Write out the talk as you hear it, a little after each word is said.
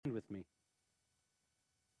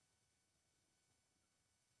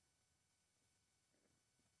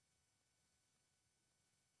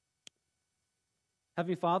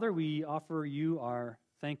Heavenly Father, we offer you our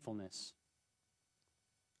thankfulness.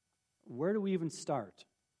 Where do we even start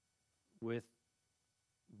with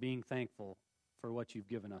being thankful for what you've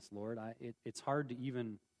given us, Lord? It's hard to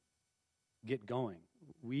even get going.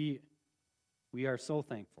 We are so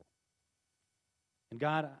thankful. And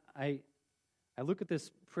God, I look at this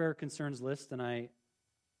prayer concerns list and I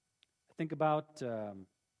think about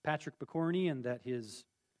Patrick Picorni and that his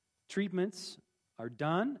treatments are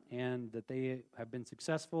done and that they have been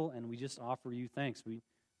successful, and we just offer you thanks. We've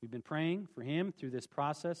been praying for him through this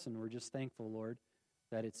process, and we're just thankful, Lord,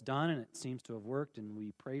 that it's done and it seems to have worked, and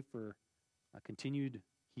we pray for a continued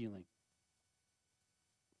healing.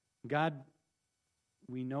 God,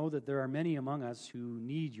 we know that there are many among us who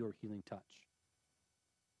need your healing touch.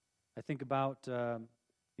 I think about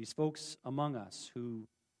these folks among us who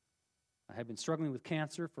have been struggling with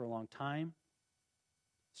cancer for a long time,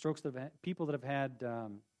 people that have had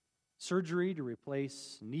surgery to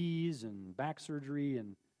replace knees and back surgery,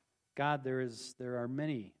 and God, there are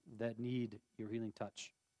many that need your healing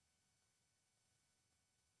touch.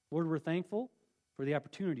 Lord, we're thankful for the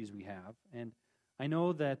opportunities we have, and I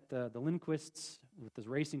know that the Lindquists, with this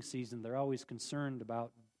racing season, they're always concerned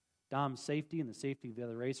about Dom's safety and the safety of the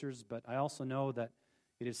other racers, but I also know that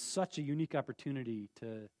it is such a unique opportunity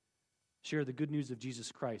to share the good news of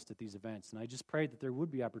Jesus Christ at these events, and I just pray that there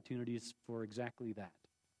would be opportunities for exactly that.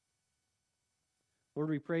 Lord,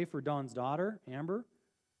 we pray for Dawn's daughter, Amber,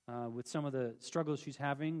 with some of the struggles she's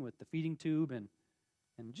having with the feeding tube, and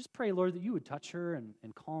just pray, Lord, that you would touch her and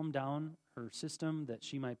calm down her system, that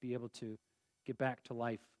she might be able to get back to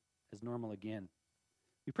life as normal again.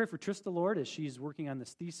 We pray for Trista, Lord, as she's working on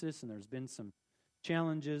this thesis, and there's been some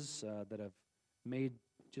challenges that have made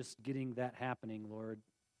just getting that happening, Lord,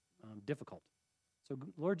 difficult. So,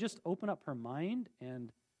 Lord, just open up her mind,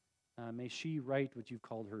 and may she write what you've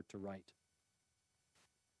called her to write.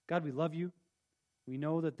 God, we love you. We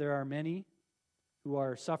know that there are many who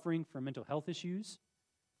are suffering from mental health issues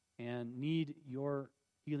and need your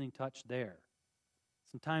healing touch there.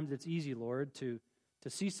 Sometimes it's easy, Lord, to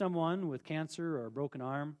see someone with cancer or a broken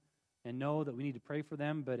arm and know that we need to pray for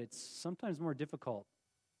them, but it's sometimes more difficult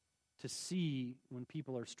to see when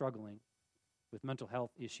people are struggling with mental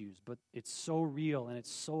health issues. But it's so real and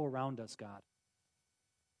it's so around us, God.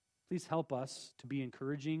 Please help us to be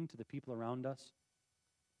encouraging to the people around us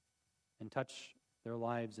and touch their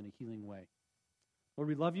lives in a healing way. Lord,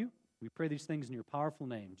 we love you. We pray these things in your powerful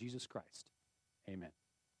name, Jesus Christ. Amen.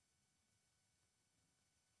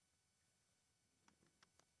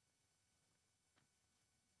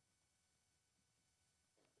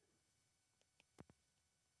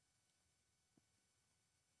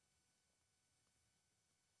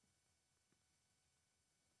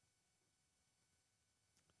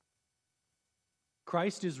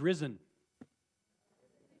 Christ is risen.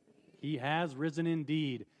 He has risen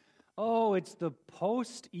indeed. Oh, it's the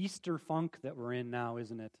post-Easter funk that we're in now,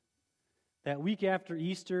 isn't it? That week after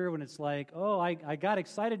Easter when it's like, oh, I got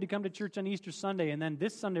excited to come to church on Easter Sunday, and then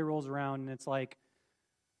this Sunday rolls around and it's like,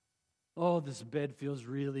 oh, this bed feels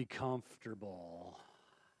really comfortable.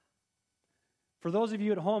 For those of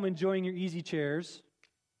you at home enjoying your easy chairs,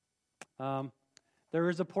 there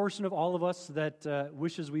is a portion of all of us that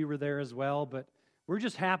wishes we were there as well, but we're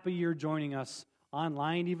just happy you're joining us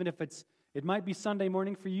online, even if it might be Sunday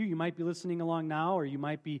morning for you. You might be listening along now, or you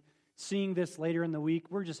might be seeing this later in the week.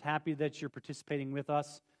 We're just happy that you're participating with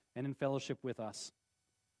us and in fellowship with us.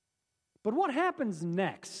 But what happens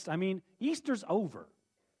next? I mean, Easter's over.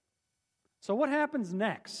 So what happens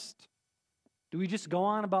next? Do we just go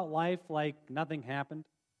on about life like nothing happened?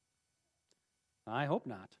 I hope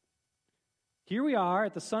not. Here we are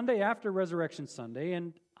at the Sunday after Resurrection Sunday,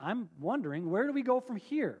 and I'm wondering, where do we go from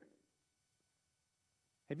here?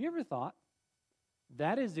 Have you ever thought?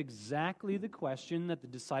 That is exactly the question that the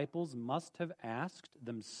disciples must have asked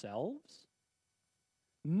themselves.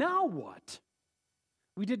 Now what?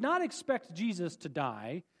 We did not expect Jesus to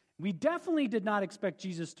die. We definitely did not expect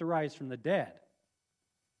Jesus to rise from the dead.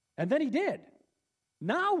 And then he did.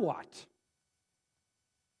 Now what?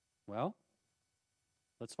 Well,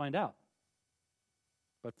 let's find out.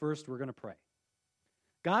 But first, we're going to pray.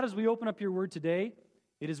 God, as we open up your word today,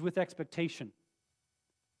 it is with expectation.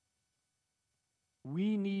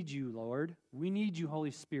 We need you, Lord. We need you,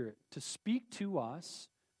 Holy Spirit, to speak to us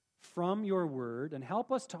from your word and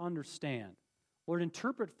help us to understand. Lord,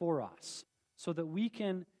 interpret for us so that we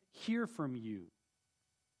can hear from you.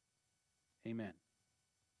 Amen.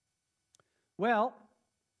 Well,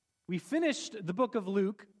 we finished the book of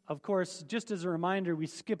Luke. Of course, just as a reminder, we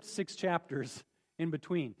skipped 6 chapters in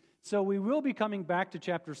between. So we will be coming back to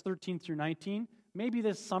chapters 13 through 19, maybe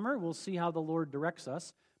this summer. We'll see how the Lord directs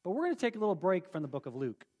us. But we're going to take a little break from the book of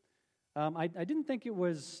Luke. I didn't think it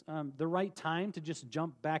was the right time to just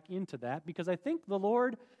jump back into that, because I think the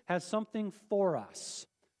Lord has something for us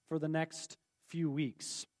for the next few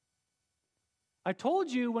weeks. I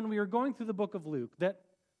told you when we were going through the book of Luke that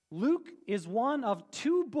Luke is one of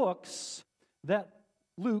two books that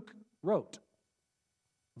Luke wrote.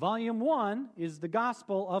 Volume 1 is the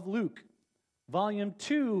Gospel of Luke. Volume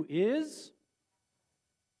 2 is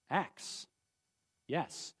Acts.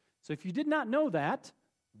 Yes. So if you did not know that,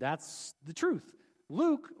 that's the truth.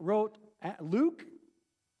 Luke wrote Luke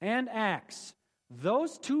and Acts.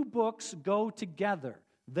 Those two books go together.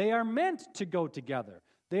 They are meant to go together.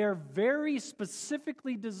 They are very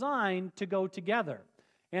specifically designed to go together.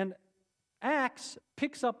 And Acts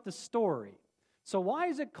picks up the story. So why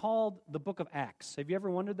is it called the book of Acts? Have you ever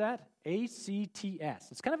wondered that? A-C-T-S.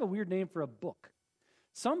 It's kind of a weird name for a book.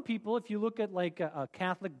 Some people, if you look at like a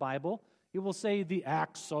Catholic Bible, it will say the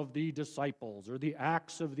Acts of the Disciples or the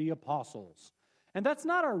Acts of the Apostles. And that's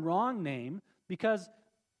not a wrong name, because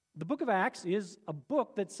the book of Acts is a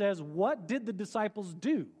book that says, what did the disciples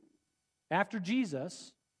do after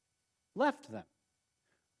Jesus left them?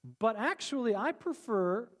 But actually, I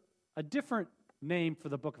prefer a different name for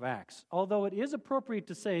the book of Acts. Although it is appropriate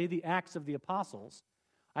to say the Acts of the Apostles,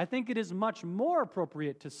 I think it is much more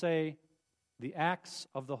appropriate to say the Acts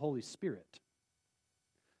of the Holy Spirit.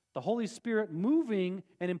 The Holy Spirit moving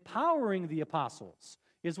and empowering the apostles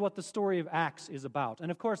is what the story of Acts is about.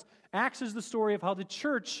 And of course, Acts is the story of how the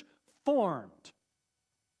church formed.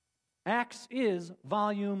 Acts is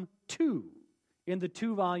volume 2 in the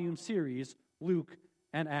 2-volume series, Luke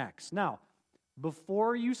and Acts. Now,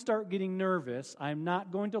 before you start getting nervous, I'm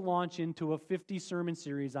not going to launch into a 50-sermon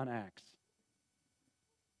series on Acts.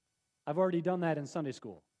 I've already done that in Sunday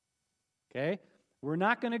school. Okay? We're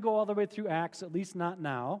not going to go all the way through Acts, at least not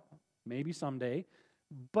now, maybe someday.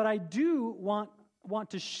 But I do want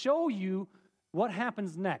to show you what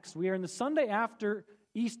happens next. We are in the Sunday after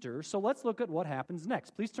Easter, so let's look at what happens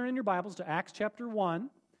next. Please turn in your Bibles to Acts chapter 1.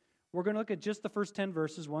 We're going to look at just the first 10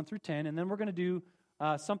 verses, 1 through 10, and then we're going to do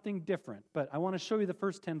something different. But I want to show you the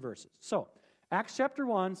first 10 verses. So, Acts chapter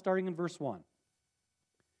 1, starting in verse 1.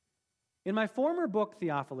 In my former book,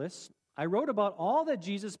 Theophilus, I wrote about all that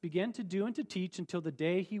Jesus began to do and to teach until the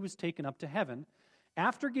day he was taken up to heaven,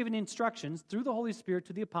 after giving instructions through the Holy Spirit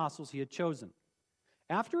to the apostles he had chosen.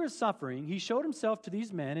 After his suffering, he showed himself to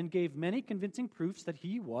these men and gave many convincing proofs that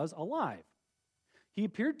he was alive. He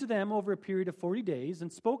appeared to them over a period of 40 days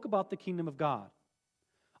and spoke about the kingdom of God.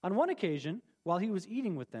 On one occasion, while he was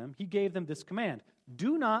eating with them, he gave them this command: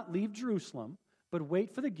 do not leave Jerusalem, but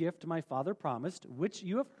wait for the gift my Father promised, which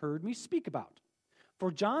you have heard me speak about.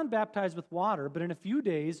 For John baptized with water, but in a few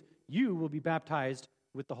days you will be baptized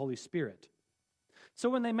with the Holy Spirit. So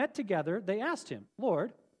when they met together, they asked him,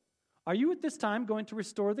 Lord, are you at this time going to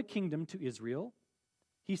restore the kingdom to Israel?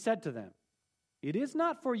 He said to them, it is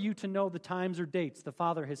not for you to know the times or dates the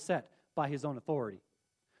Father has set by his own authority.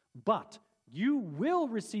 But you will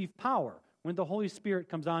receive power when the Holy Spirit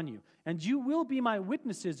comes on you, and you will be my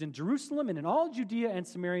witnesses in Jerusalem and in all Judea and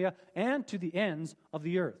Samaria and to the ends of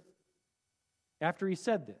the earth. After he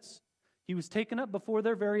said this, he was taken up before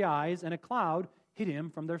their very eyes, and a cloud hid him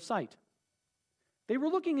from their sight. They were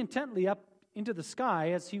looking intently up into the sky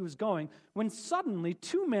as he was going, when suddenly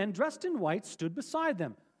 2 men dressed in white stood beside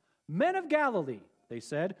them. Men of Galilee, they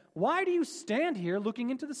said, why do you stand here looking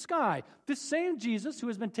into the sky? This same Jesus who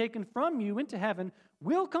has been taken from you into heaven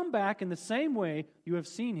will come back in the same way you have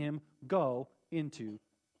seen him go into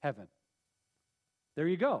heaven. There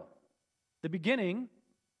you go. The beginning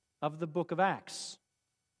of the book of Acts.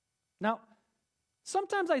 Now,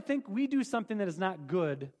 sometimes I think we do something that is not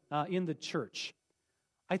good in the church.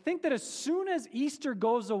 I think that as soon as Easter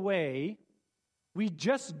goes away, we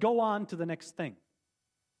just go on to the next thing.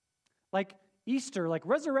 Like Easter, like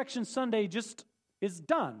Resurrection Sunday just is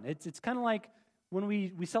done. It's kind of like when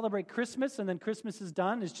we celebrate Christmas and then Christmas is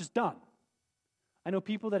done, it's just done. I know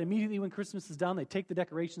people that immediately when Christmas is done, they take the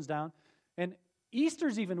decorations down. And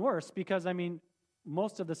Easter's even worse because, I mean,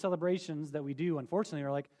 most of the celebrations that we do, unfortunately,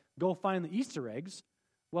 are like, go find the Easter eggs.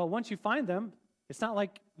 Well, once you find them, it's not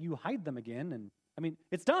like you hide them again. And I mean,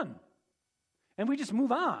 it's done. And we just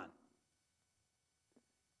move on.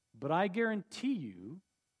 But I guarantee you,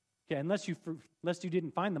 okay, unless you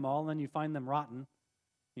didn't find them all, and then you find them rotten,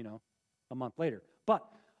 a month later. But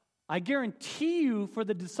I guarantee you for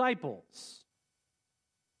the disciples,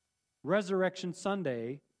 Resurrection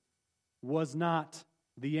Sunday was not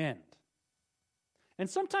the end. And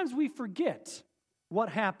sometimes we forget what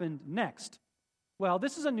happened next. Well,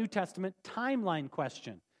 this is a New Testament timeline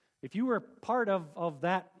question. if you were part of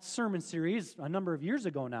that sermon series a number of years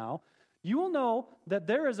ago now, you will know that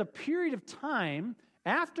there is a period of time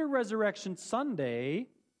after Resurrection Sunday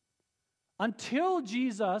until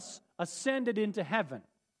Jesus ascended into heaven.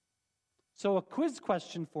 So a quiz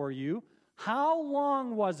question for you. How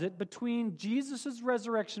long was it between Jesus'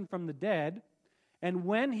 resurrection from the dead and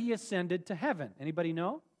when he ascended to heaven? Anybody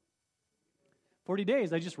know? 40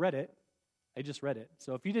 days. I just read it.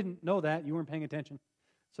 So if you didn't know that, you weren't paying attention.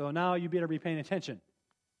 So now you better be paying attention.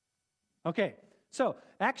 Okay, so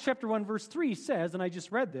Acts chapter 1 verse 3 says, and I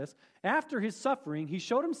just read this, after his suffering, he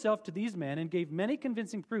showed himself to these men and gave many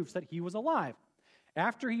convincing proofs that he was alive.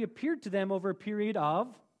 After he appeared to them over a period of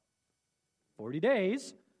 40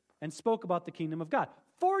 days and spoke about the kingdom of God.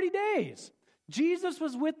 40 days. Jesus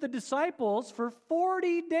was with the disciples for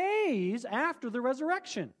 40 days after the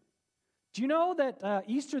resurrection. Do you know that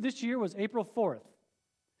Easter this year was April 4th?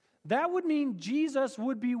 That would mean Jesus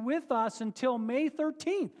would be with us until May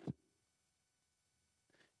 13th.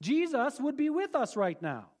 Jesus would be with us right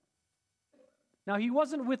now. Now, he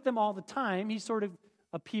wasn't with them all the time. He sort of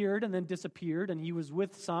appeared and then disappeared, and he was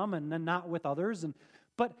with some and then not with others.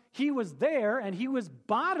 But he was there, and he was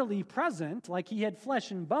bodily present, like he had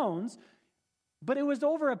flesh and bones, but it was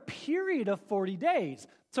over a period of 40 days.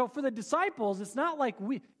 So for the disciples, it's not like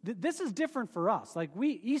this is different for us. Like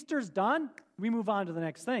Easter's done, we move on to the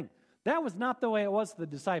next thing. That was not the way it was for the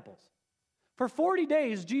disciples. For 40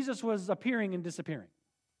 days, Jesus was appearing and disappearing.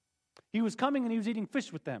 He was coming and he was eating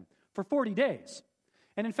fish with them for 40 days.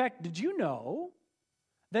 And in fact, did you know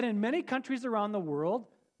that in many countries around the world,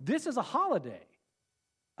 this is a holiday?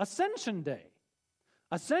 Ascension Day.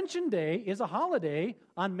 Ascension Day is a holiday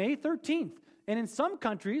on May 13th. And in some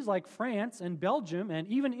countries like France and Belgium and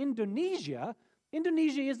even Indonesia,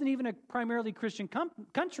 Indonesia isn't even a primarily Christian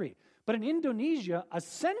country. But in Indonesia,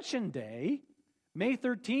 Ascension Day, May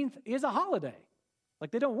 13th, is a holiday.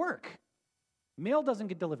 Like they don't work. Mail doesn't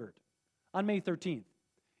get delivered on May 13th.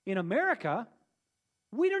 In America,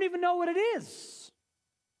 we don't even know what it is.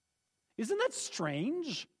 Isn't that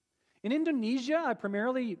strange? In Indonesia, a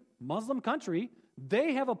primarily Muslim country,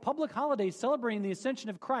 they have a public holiday celebrating the ascension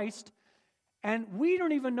of Christ, and we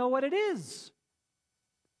don't even know what it is.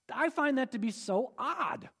 I find that to be so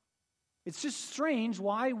odd. It's just strange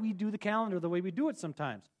why we do the calendar the way we do it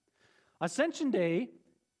sometimes. Ascension Day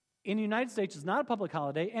in the United States is not a public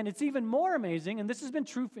holiday, and it's even more amazing, and this has been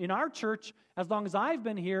true in our church as long as I've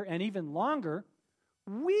been here and even longer,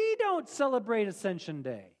 we don't celebrate Ascension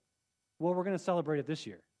Day. Well, we're going to celebrate it this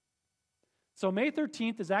year. So May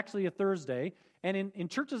 13th is actually a Thursday, and in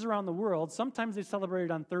churches around the world, sometimes they celebrate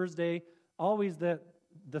it on Thursday, always the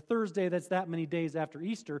Thursday that's that many days after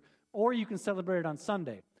Easter, or you can celebrate it on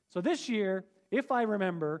Sunday. So this year, if I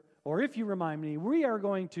remember, or if you remind me, we are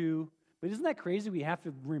going to, but isn't that crazy we have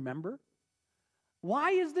to remember?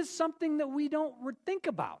 Why is this something that we don't think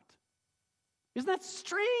about? Isn't that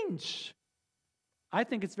strange? I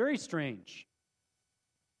think it's very strange.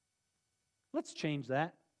 Let's change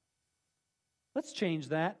that. Let's change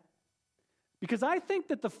that. Because I think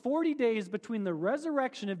that the 40 days between the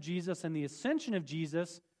resurrection of Jesus and the ascension of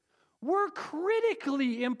Jesus were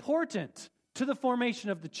critically important to the formation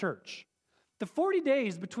of the church. The 40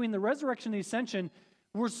 days between the resurrection and the ascension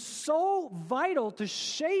were so vital to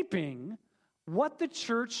shaping what the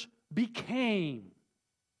church became.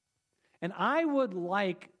 And I would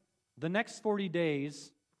like the next 40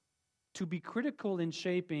 days to be critical in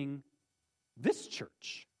shaping this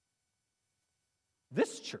church.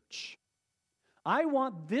 This church. I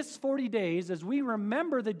want this 40 days, as we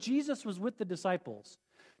remember that Jesus was with the disciples,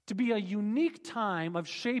 to be a unique time of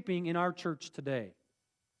shaping in our church today.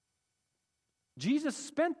 Jesus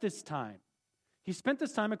spent this time. He spent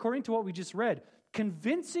this time, according to what we just read,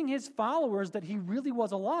 convincing his followers that he really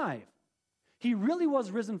was alive. He really was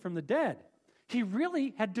risen from the dead. He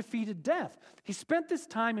really had defeated death. He spent this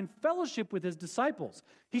time in fellowship with his disciples.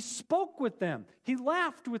 He spoke with them. He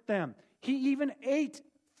laughed with them. He even ate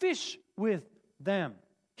fish with them.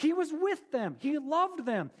 He was with them. He loved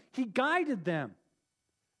them. He guided them.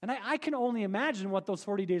 And I can only imagine what those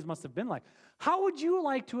 40 days must have been like. How would you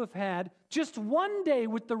like to have had just one day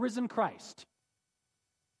with the risen Christ?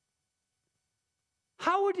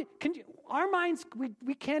 Our minds,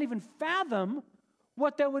 we can't even fathom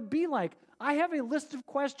what that would be like. I have a list of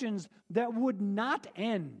questions that would not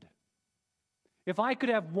end. If I could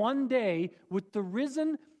have one day with the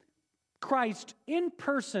risen Christ in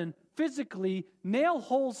person, physically, nail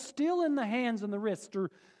holes still in the hands and the wrists.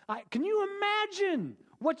 Can you imagine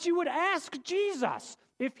what you would ask Jesus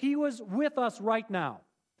if he was with us right now?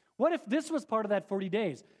 What if this was part of that 40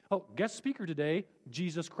 days? Oh, guest speaker today,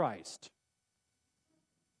 Jesus Christ.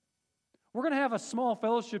 We're going to have a small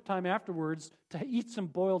fellowship time afterwards to eat some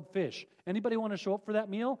boiled fish. Anybody want to show up for that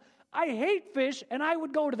meal? I hate fish, and I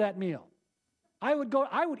would go to that meal. I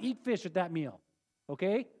would eat fish at that meal,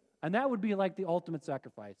 okay? And that would be like the ultimate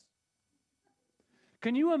sacrifice.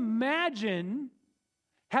 Can you imagine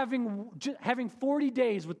having 40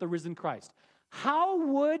 days with the risen Christ? How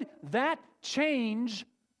would that change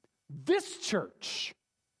this church?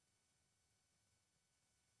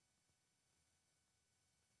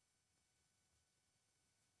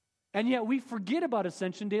 And yet we forget about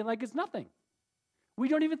Ascension Day like it's nothing. We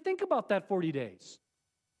don't even think about that 40 days.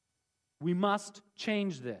 We must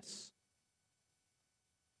change this.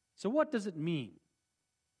 So what does it mean?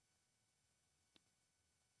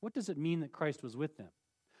 What does it mean that Christ was with them?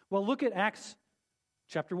 Well, look at Acts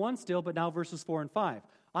chapter 1 still, but now verses 4 and 5.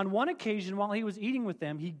 On one occasion, while he was eating with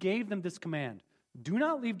them, he gave them this command: "Do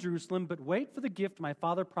not leave Jerusalem, but wait for the gift my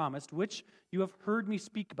Father promised, which you have heard me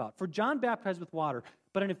speak about. For John baptized with water,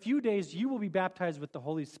 but in a few days you will be baptized with the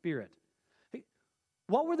Holy Spirit." Hey,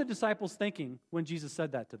 what were the disciples thinking when Jesus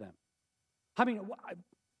said that to them? I mean,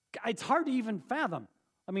 it's hard to even fathom.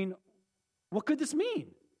 I mean, what could this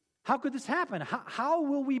mean? How could this happen? How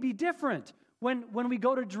will we be different when we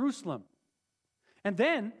go to Jerusalem? And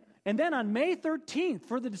then on May 13th,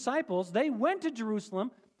 for the disciples, they went to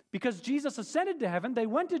Jerusalem because Jesus ascended to heaven. They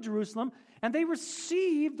went to Jerusalem and they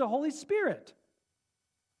received the Holy Spirit.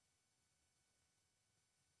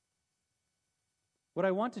 What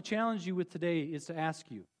I want to challenge you with today is to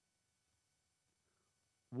ask you,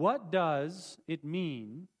 what does it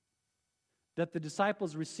mean that the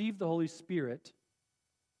disciples received the Holy Spirit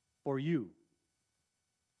for you?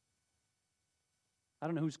 I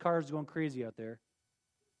don't know whose car is going crazy out there,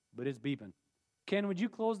 but it's beeping. Ken, would you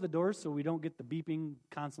close the doors so we don't get the beeping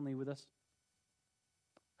constantly with us?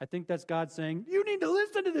 I think that's God saying, you need to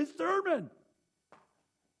listen to this sermon.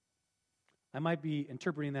 I might be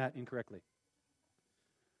interpreting that incorrectly.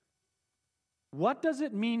 What does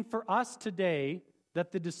it mean for us today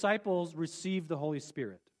that the disciples received the Holy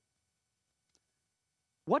Spirit?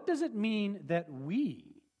 What does it mean that we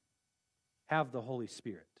have the Holy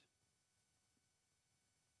Spirit?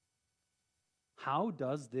 How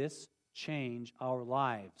does this change our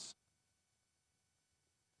lives?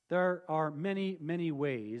 There are many, many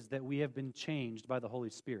ways that we have been changed by the Holy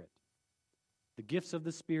Spirit. The gifts of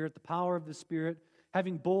the Spirit, the power of the Spirit,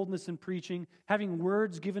 having boldness in preaching, having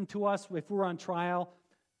words given to us if we're on trial.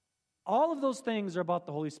 All of those things are about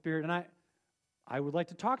the Holy Spirit, and I would like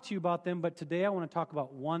to talk to you about them, but today I want to talk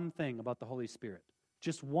about one thing about the Holy Spirit.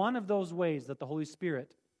 Just one of those ways that the Holy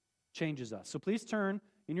Spirit changes us. So please turn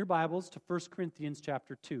in your Bibles to 1 Corinthians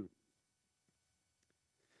chapter 2.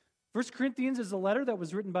 1 Corinthians is a letter that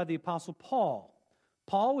was written by the Apostle Paul.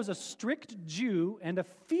 Paul was a strict Jew and a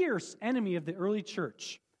fierce enemy of the early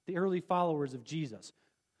church, the early followers of Jesus.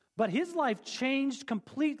 But his life changed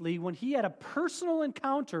completely when he had a personal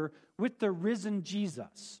encounter with the risen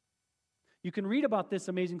Jesus. You can read about this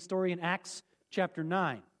amazing story in Acts chapter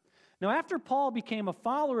 9. Now, after Paul became a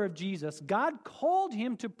follower of Jesus, God called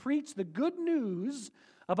him to preach the good news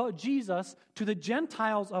about Jesus to the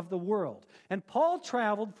Gentiles of the world. And Paul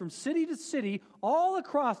traveled from city to city all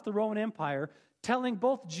across the Roman Empire, telling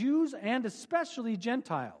both Jews and especially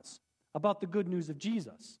Gentiles about the good news of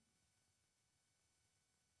Jesus.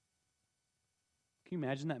 Can you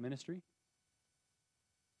imagine that ministry?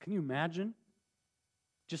 Can you imagine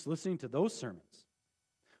just listening to those sermons?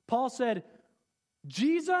 Paul said,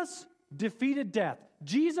 Jesus defeated death.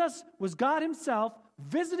 Jesus was God himself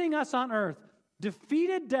visiting us on earth,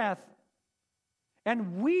 defeated death,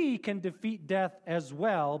 and we can defeat death as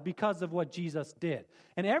well because of what Jesus did.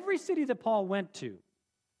 And every city that Paul went to,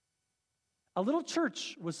 a little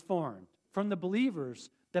church was formed from the believers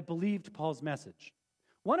that believed Paul's message.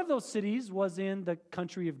 One of those cities was in the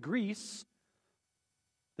country of Greece,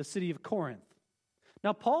 the city of Corinth.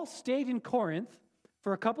 Now, Paul stayed in Corinth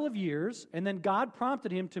for a couple of years, and then God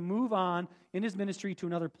prompted him to move on in his ministry to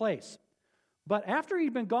another place. But after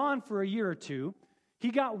he'd been gone for a year or two, he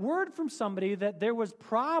got word from somebody that there was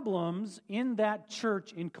problems in that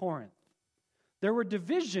church in Corinth. There were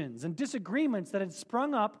divisions and disagreements that had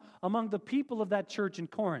sprung up among the people of that church in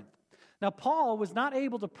Corinth. Now, Paul was not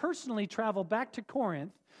able to personally travel back to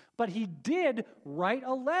Corinth, but he did write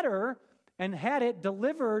a letter and had it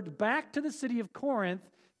delivered back to the city of Corinth,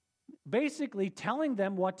 basically telling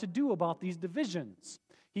them what to do about these divisions.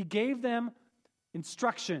 He gave them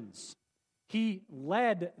instructions. He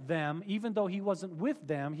led them, even though he wasn't with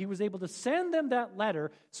them. He was able to send them that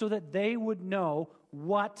letter so that they would know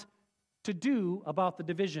what to do about the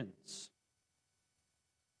divisions.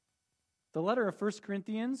 The letter of 1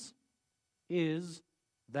 Corinthians is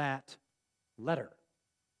that letter.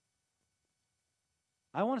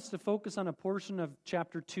 I want us to focus on a portion of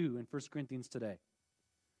chapter 2 in 1 Corinthians today.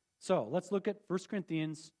 So let's look at 1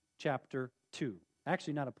 Corinthians chapter 2.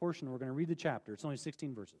 Actually, not a portion. We're going to read the chapter. It's only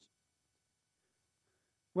 16 verses.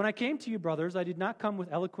 When I came to you, brothers, I did not come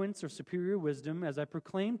with eloquence or superior wisdom as I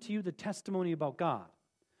proclaimed to you the testimony about God.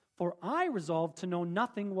 For I resolved to know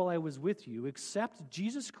nothing while I was with you except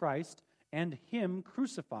Jesus Christ and Him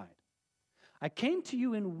crucified. I came to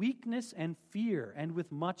you in weakness and fear and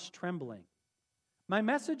with much trembling. My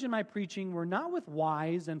message and my preaching were not with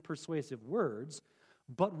wise and persuasive words,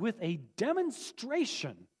 but with a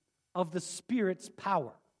demonstration of the Spirit's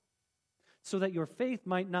power, so that your faith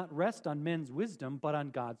might not rest on men's wisdom, but on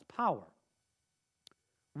God's power.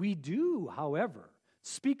 We do, however,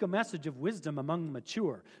 speak a message of wisdom among the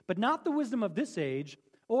mature, but not the wisdom of this age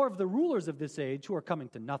or of the rulers of this age who are coming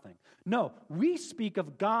to nothing. No, we speak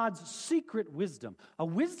of God's secret wisdom, a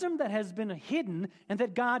wisdom that has been hidden and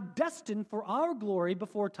that God destined for our glory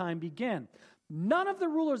before time began. None of the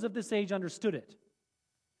rulers of this age understood it.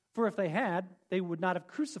 For if they had, they would not have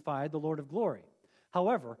crucified the Lord of glory.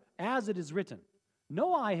 However, as it is written,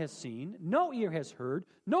 no eye has seen, no ear has heard,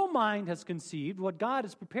 no mind has conceived what God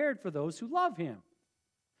has prepared for those who love Him.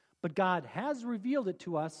 But God has revealed it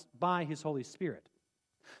to us by His Holy Spirit.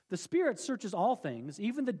 The Spirit searches all things,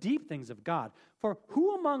 even the deep things of God. For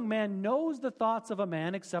who among men knows the thoughts of a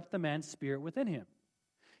man except the man's spirit within him?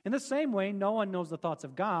 In the same way, no one knows the thoughts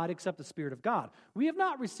of God except the Spirit of God. We have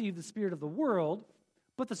not received the spirit of the world,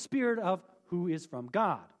 but the Spirit of who is from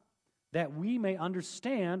God, that we may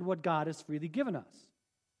understand what God has freely given us.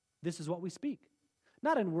 This is what we speak,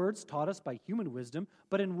 not in words taught us by human wisdom,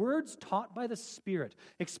 but in words taught by the Spirit,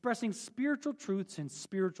 expressing spiritual truths in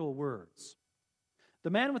spiritual words. The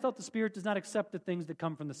man without the Spirit does not accept the things that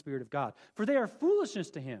come from the Spirit of God, for they are foolishness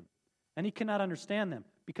to him, and he cannot understand them,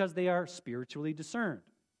 because they are spiritually discerned.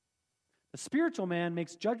 The spiritual man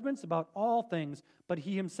makes judgments about all things, but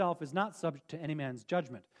he himself is not subject to any man's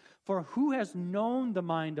judgment. For who has known the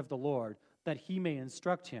mind of the Lord, that he may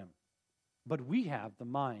instruct him? But we have the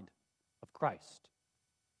mind of Christ.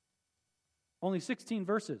 Only 16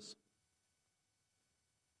 verses.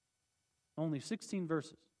 Only 16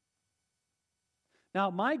 verses. Now,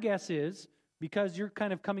 my guess is, because you're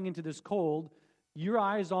kind of coming into this cold, your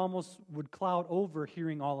eyes almost would cloud over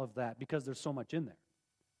hearing all of that because there's so much in there.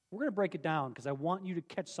 We're going to break it down because I want you to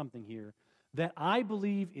catch something here that I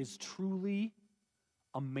believe is truly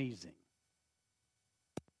amazing.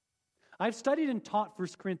 I've studied and taught 1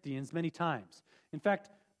 Corinthians many times. In fact,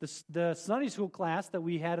 the Sunday school class that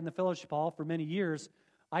we had in the fellowship hall for many years,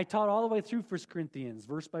 I taught all the way through 1 Corinthians,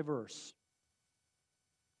 verse by verse.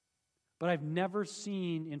 But I've never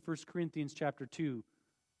seen in 1 Corinthians chapter 2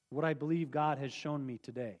 what I believe God has shown me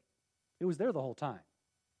today. It was there the whole time.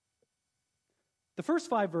 The first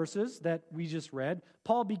 5 verses that we just read,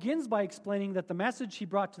 Paul begins by explaining that the message he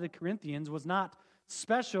brought to the Corinthians was not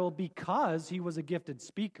special because he was a gifted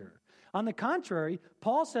speaker. On the contrary,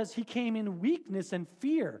 Paul says he came in weakness and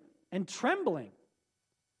fear and trembling.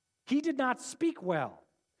 He did not speak well,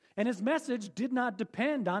 and his message did not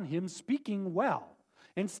depend on him speaking well.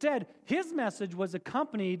 Instead, his message was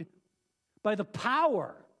accompanied by the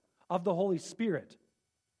power of the Holy Spirit,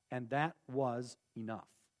 and that was enough.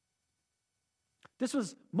 This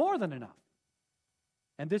was more than enough.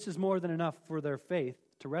 And this is more than enough for their faith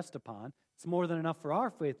to rest upon. It's more than enough for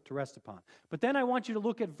our faith to rest upon. But then I want you to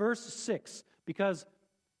look at verse 6, because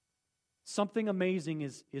something amazing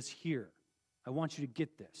is here. I want you to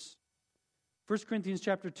get this. 1 Corinthians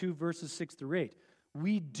chapter 2, verses 6 through 8.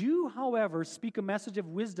 We do, however, speak a message of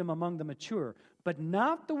wisdom among the mature, but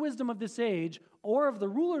not the wisdom of this age or of the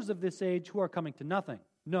rulers of this age who are coming to nothing.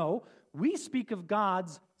 No, we speak of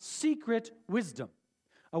God's secret wisdom,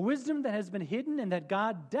 a wisdom that has been hidden and that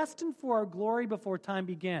God destined for our glory before time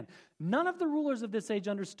began. None of the rulers of this age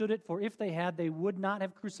understood it, for if they had, they would not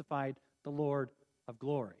have crucified the Lord of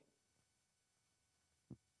glory.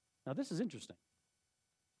 Now, this is interesting,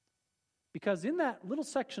 because in that little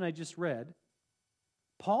section I just read,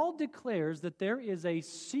 Paul declares that there is a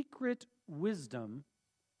secret wisdom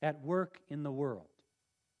at work in the world.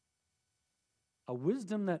 A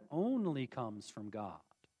wisdom that only comes from God.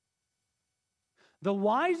 The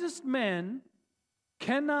wisest men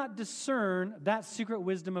cannot discern that secret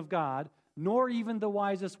wisdom of God, nor even the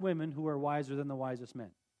wisest women who are wiser than the wisest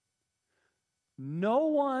men. No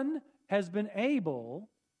one has been able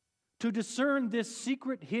to discern this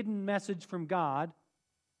secret hidden message from God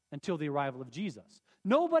until the arrival of Jesus.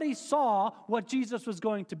 Nobody saw what Jesus was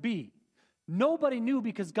going to be. Nobody knew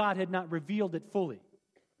because God had not revealed it fully.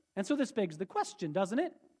 And so this begs the question, doesn't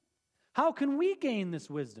it? How can we gain this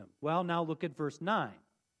wisdom? Well, now look at verse 9.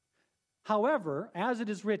 However, as it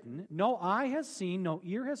is written, no eye has seen, no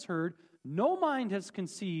ear has heard, no mind has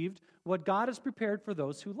conceived what God has prepared for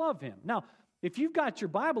those who love him. Now, if you've got your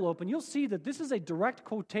Bible open, you'll see that this is a direct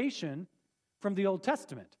quotation from the Old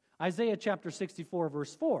Testament. Isaiah chapter 64,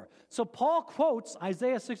 verse 4. So Paul quotes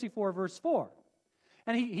Isaiah 64, verse 4.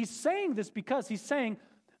 And he's saying this because he's saying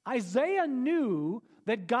Isaiah knew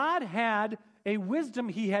that God had a wisdom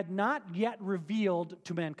he had not yet revealed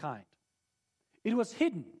to mankind. It was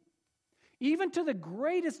hidden. Even to the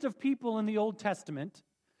greatest of people in the Old Testament,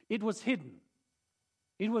 it was hidden.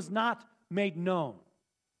 It was not made known.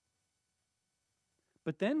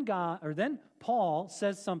 But then Paul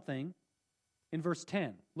says something in verse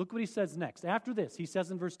 10. Look what he says next. After this, he says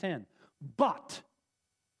in verse 10, but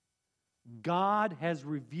God has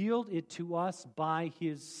revealed it to us by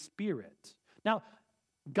his Spirit. Now,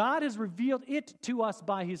 God has revealed it to us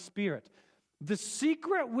by his Spirit. The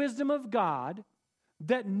secret wisdom of God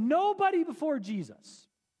that nobody before Jesus,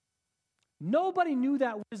 nobody knew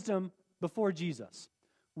that wisdom before Jesus.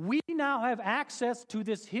 We now have access to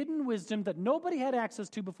this hidden wisdom that nobody had access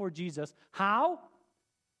to before Jesus. How?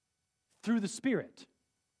 Through the Spirit.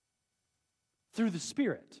 Through the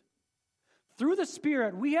Spirit. Through the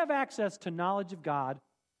Spirit, we have access to knowledge of God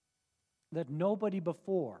that nobody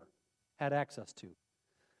before had access to.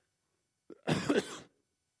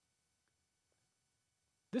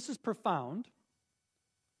 This is profound,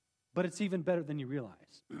 but it's even better than you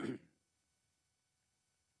realize.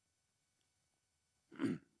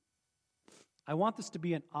 I want this to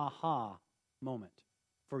be an aha moment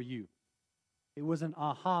for you. It was an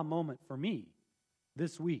aha moment for me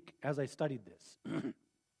this week as I studied this.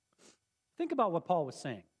 Think about what Paul was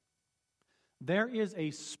saying. There is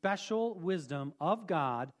a special wisdom of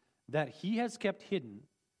God that he has kept hidden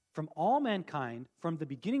from all mankind from the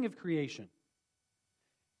beginning of creation.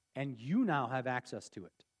 And you now have access to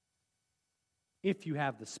it if you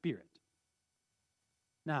have the Spirit.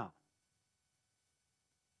 Now,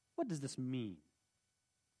 what does this mean?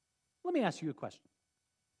 Let me ask you a question.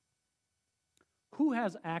 Who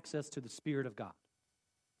has access to the Spirit of God?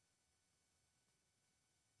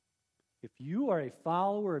 If you are a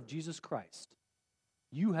follower of Jesus Christ,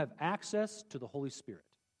 you have access to the Holy Spirit.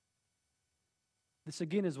 This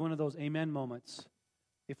again is one of those amen moments.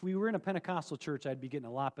 If we were in a Pentecostal church, I'd be getting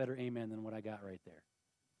a lot better amen than what I got right there.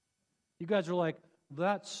 You guys are like,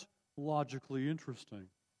 that's logically interesting.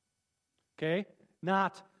 Okay?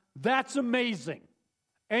 Not, that's amazing.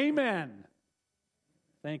 Amen.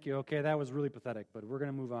 Thank you. Okay, that was really pathetic, but we're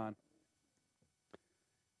going to move on.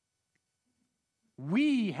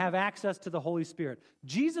 We have access to the Holy Spirit.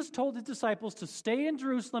 Jesus told his disciples to stay in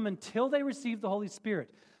Jerusalem until they received the Holy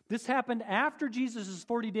Spirit. This happened after Jesus'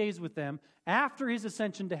 40 days with them, after his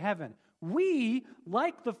ascension to heaven. We,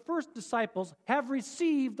 like the first disciples, have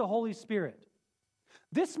received the Holy Spirit.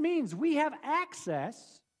 This means we have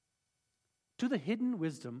access to the hidden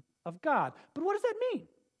wisdom of God. But what does that mean?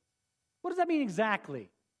 What does that mean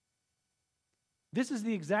exactly? This is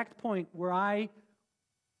the exact point where I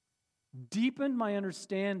deepened my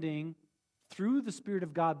understanding through the Spirit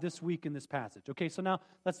of God this week in this passage. Okay, so now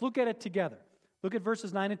let's look at it together. Look at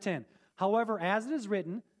verses 9 and 10. However, as it is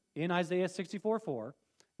written in Isaiah 64:4,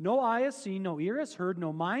 no eye has seen, no ear has heard,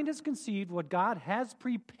 no mind has conceived what God has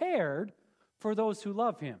prepared for those who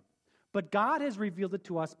love him. But God has revealed it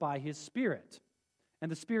to us by his Spirit.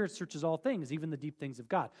 And the Spirit searches all things, even the deep things of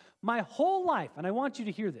God. My whole life, and I want you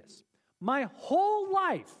to hear this, my whole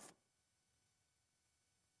life,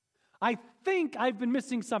 I think I've been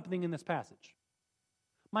missing something in this passage.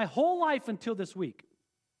 My whole life until this week.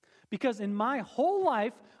 Because in my whole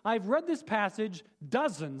life, I've read this passage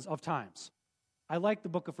dozens of times. I like the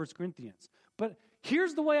book of 1 Corinthians. But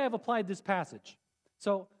here's the way I've applied this passage.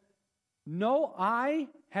 So, no eye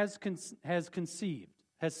has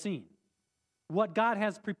seen what God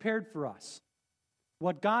has prepared for us.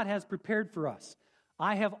 What God has prepared for us.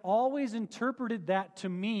 I have always interpreted that to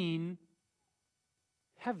mean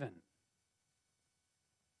heaven.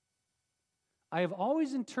 I have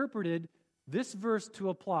always interpreted this verse to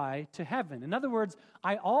apply to heaven. In other words,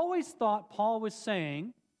 I always thought Paul was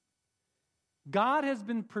saying, God has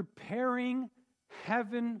been preparing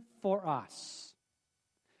heaven for us.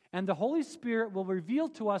 And the Holy Spirit will reveal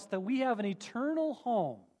to us that we have an eternal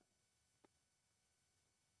home.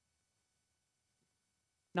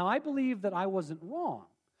 Now, I believe that I wasn't wrong.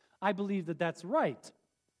 I believe that that's right.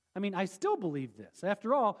 I mean, I still believe this.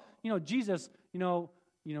 After all, Jesus,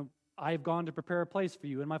 I've gone to prepare a place for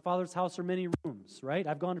you. In my Father's house are many rooms, right?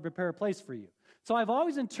 I've gone to prepare a place for you. So I've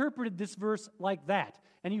always interpreted this verse like that.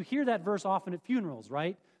 And you hear that verse often at funerals,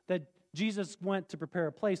 right? That Jesus went to prepare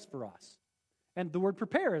a place for us. And the word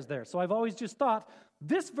prepare is there. So I've always just thought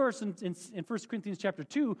this verse in 1 Corinthians chapter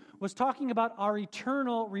 2 was talking about our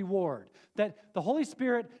eternal reward. That the Holy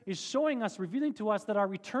Spirit is showing us, revealing to us that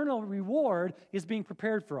our eternal reward is being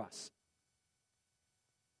prepared for us.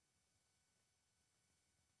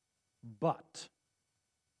 But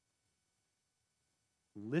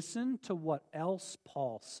listen to what else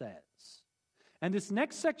Paul says. And this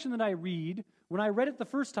next section that I read, when I read it the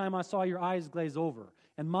first time, I saw your eyes glaze over.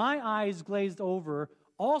 And my eyes glazed over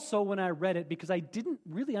also when I read it because I didn't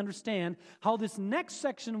really understand how this next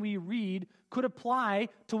section we read could apply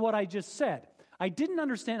to what I just said. I didn't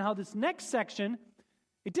understand how this next section,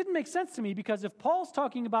 it didn't make sense to me because if Paul's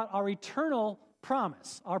talking about our eternal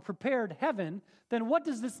promise, our prepared heaven, then what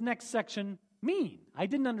does this next section mean? I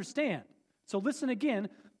didn't understand. So listen again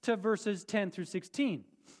to verses 10 through 16.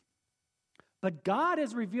 But God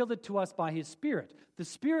has revealed it to us by His Spirit. The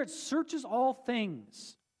Spirit searches all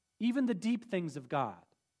things, even the deep things of God.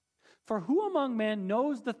 For who among men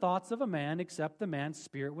knows the thoughts of a man except the man's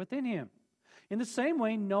spirit within him? In the same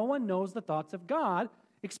way, no one knows the thoughts of God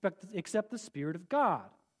except the Spirit of God.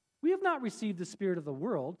 We have not received the spirit of the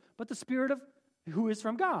world, but the Spirit of who is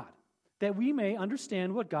from God, that we may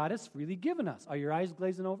understand what God has freely given us. Are your eyes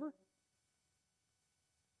glazing over?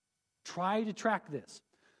 Try to track this.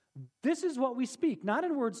 This is what we speak, not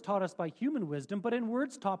in words taught us by human wisdom, but in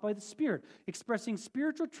words taught by the Spirit, expressing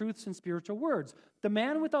spiritual truths in spiritual words. The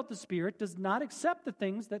man without the Spirit does not accept the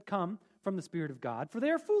things that come from the Spirit of God, for they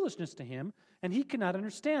are foolishness to him, and he cannot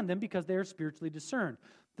understand them because they are spiritually discerned.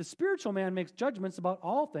 The spiritual man makes judgments about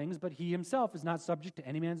all things, but he himself is not subject to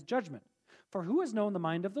any man's judgment. For who has known the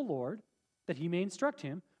mind of the Lord, that he may instruct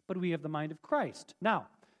him, but we have the mind of Christ. Now,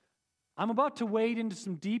 I'm about to wade into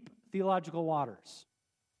some deep theological waters.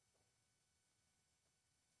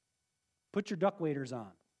 Put your duck waders on.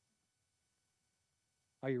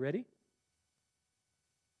 Are you ready?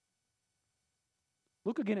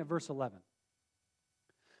 Look again at verse 11.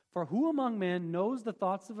 For who among men knows the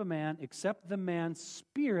thoughts of a man except the man's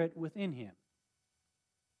spirit within him?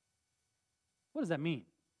 What does that mean?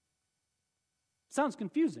 Sounds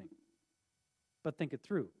confusing, but think it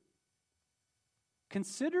through.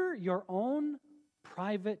 Consider your own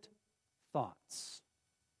private thoughts.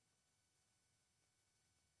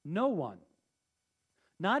 No one,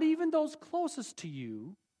 not even those closest to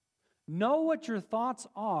you, know what your thoughts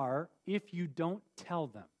are if you don't tell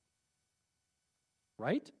them.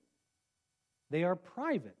 Right? They are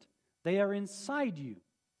private. They are inside you.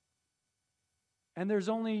 And there's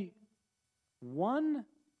only one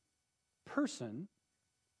person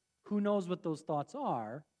who knows what those thoughts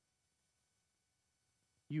are,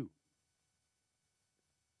 you.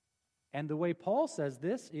 And the way Paul says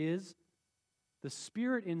this is the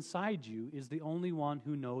Spirit inside you is the only one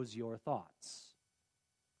who knows your thoughts.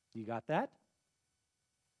 You got that?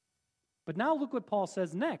 But now look what Paul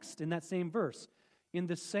says next in that same verse. In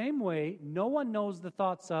the same way, no one knows the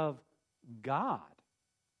thoughts of God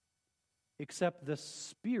except the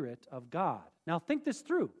Spirit of God. Now think this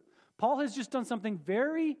through. Paul has just done something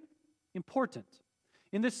very important.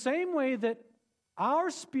 In the same way that our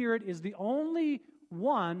spirit is the only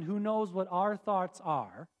one who knows what our thoughts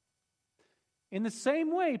are, in the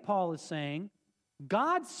same way, Paul is saying,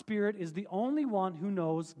 God's Spirit is the only one who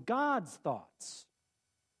knows God's thoughts.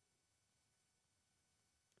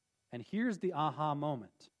 And here's the aha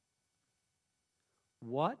moment.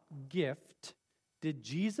 What gift did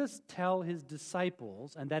Jesus tell his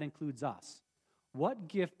disciples, and that includes us, what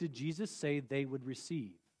gift did Jesus say they would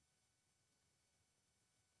receive?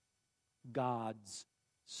 God's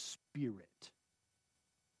Spirit.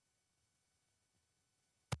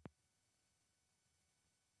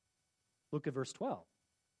 Look at verse 12.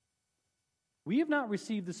 We have not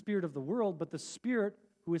received the spirit of the world, but the Spirit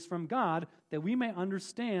who is from God, that we may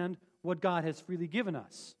understand what God has freely given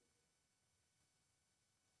us.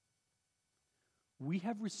 We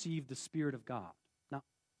have received the Spirit of God. Now,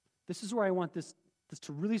 this is where I want this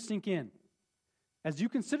to really sink in. As you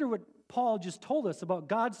consider what Paul just told us about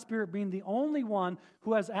God's Spirit being the only one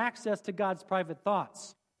who has access to God's private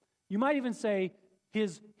thoughts. You might even say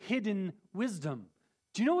his hidden wisdom.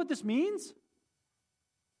 Do you know what this means?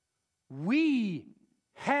 We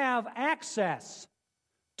have access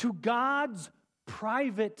to God's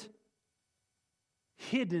private,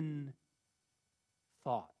 hidden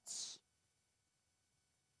thoughts.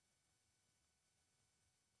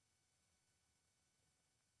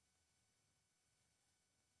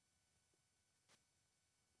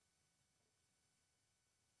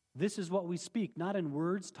 This is what we speak, not in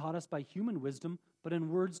words taught us by human wisdom, but in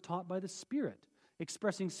words taught by the Spirit,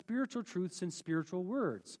 expressing spiritual truths in spiritual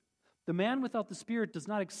words. The man without the Spirit does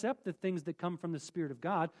not accept the things that come from the Spirit of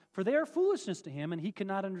God, for they are foolishness to him, and he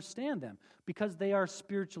cannot understand them, because they are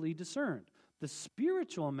spiritually discerned. The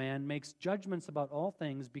spiritual man makes judgments about all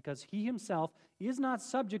things, because he himself is not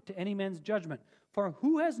subject to any man's judgment. For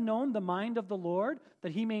who has known the mind of the Lord,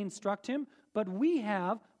 that he may instruct him? But we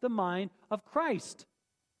have the mind of Christ.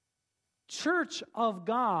 Church of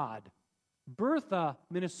God, Bertha,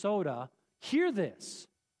 Minnesota, hear this.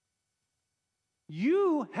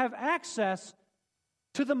 You have access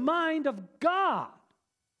to the mind of God.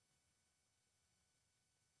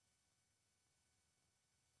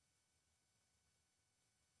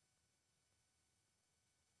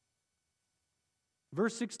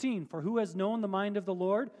 Verse 16, for who has known the mind of the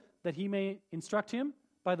Lord, that he may instruct him?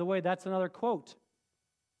 By the way, that's another quote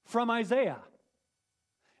from Isaiah.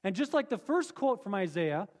 And just like the first quote from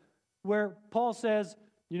Isaiah, where Paul says,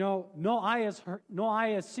 no eye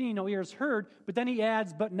has seen, no ear has heard, but then he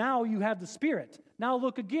adds, but now you have the Spirit. Now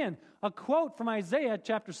look again, a quote from Isaiah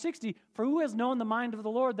chapter 60, for who has known the mind of the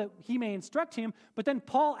Lord that he may instruct him? But then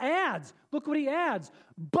Paul adds, look what he adds,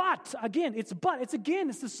 but, again, it's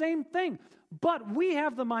the same thing. But we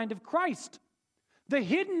have the mind of Christ. The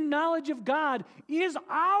hidden knowledge of God is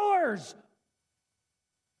ours.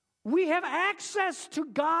 We have access to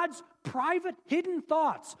God's private hidden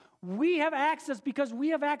thoughts. We have access because we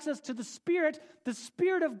have access to the Spirit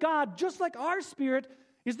of God, just like our spirit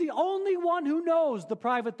is the only one who knows the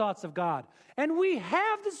private thoughts of God. And we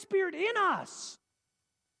have the Spirit in us.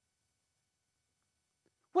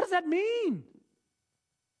 What does that mean?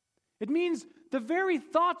 It means the very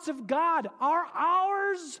thoughts of God are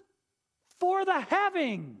ours for the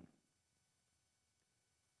having.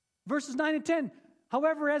 Verses 9 and 10.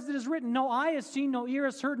 However, as it is written, no eye has seen, no ear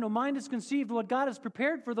has heard, no mind has conceived what God has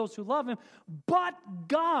prepared for those who love him, but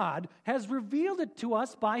God has revealed it to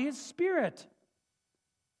us by his Spirit.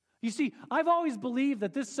 You see, I've always believed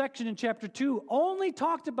that this section in chapter 2 only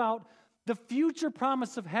talked about the future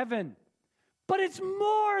promise of heaven. But it's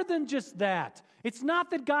more than just that. It's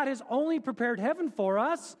not that God has only prepared heaven for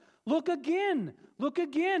us. Look again.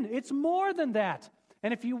 It's more than that.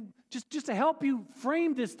 And if you, just to help you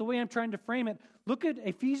frame this the way I'm trying to frame it, look at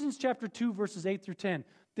Ephesians chapter 2, verses 8 through 10.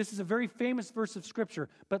 This is a very famous verse of Scripture,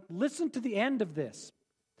 but listen to the end of this.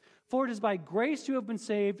 For it is by grace you have been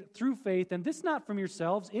saved through faith, and this not from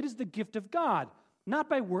yourselves, it is the gift of God, not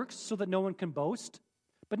by works, so that no one can boast.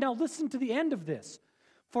 But now listen to the end of this.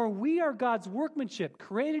 For we are God's workmanship,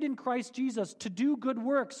 created in Christ Jesus to do good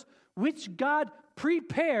works, which God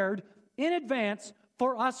prepared in advance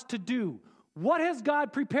for us to do. What has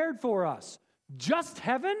God prepared for us? Just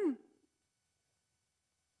heaven?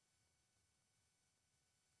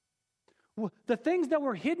 The things that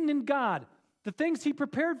were hidden in God, the things he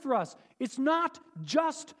prepared for us, it's not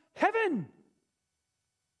just heaven.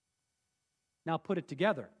 Now put it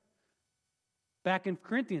together. Back in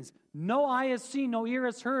Corinthians, no eye has seen, no ear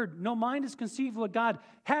has heard, no mind has conceived what God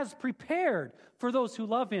has prepared for those who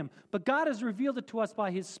love him. But God has revealed it to us by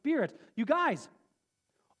his Spirit. You guys,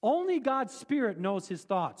 only God's Spirit knows his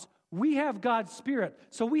thoughts. We have God's Spirit,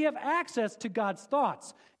 so we have access to God's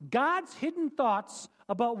thoughts. God's hidden thoughts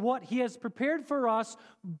about what he has prepared for us,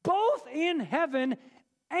 both in heaven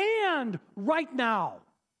and right now,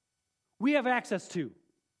 we have access to.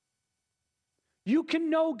 You can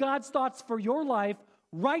know God's thoughts for your life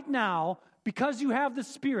right now because you have the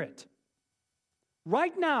Spirit.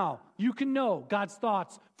 Right now, you can know God's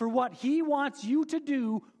thoughts for what he wants you to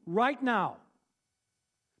do right now.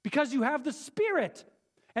 Because you have the Spirit.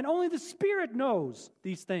 And only the Spirit knows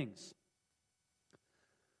these things.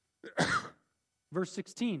 Verse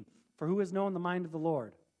 16, for who has known the mind of the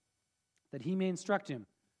Lord, that he may instruct him.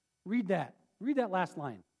 Read that. Read that last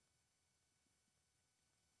line.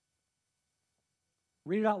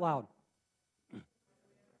 Read it out loud.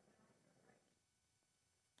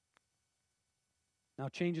 Now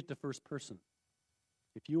change it to first person.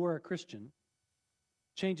 If you are a Christian,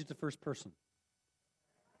 change it to first person.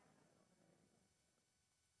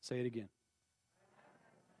 Say it again.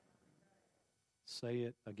 Say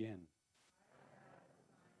it again.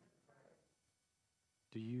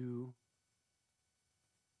 Do you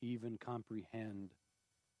even comprehend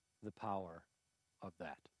the power of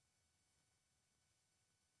that?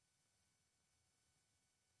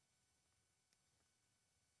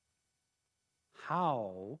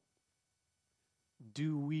 How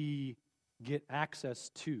do we get access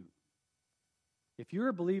to? If you're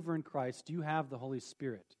a believer in Christ, you have the Holy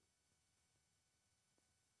Spirit.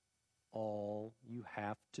 All you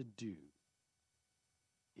have to do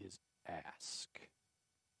is ask.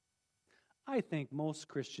 I think most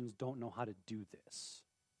Christians don't know how to do this.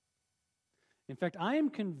 In fact, I am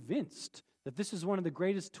convinced that this is one of the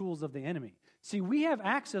greatest tools of the enemy. See, we have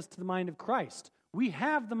access to the mind of Christ. We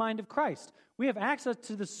have the mind of Christ. We have access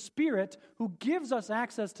to the Spirit who gives us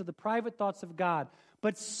access to the private thoughts of God.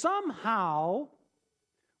 But somehow,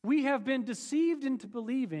 we have been deceived into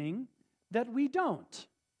believing that we don't.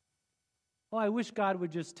 Well, I wish God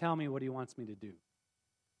would just tell me what He wants me to do.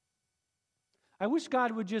 I wish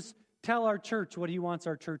God would just tell our church what He wants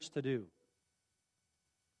our church to do.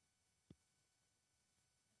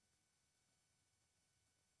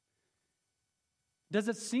 Does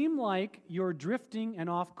it seem like you're drifting and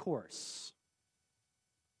off course?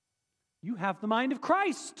 You have the mind of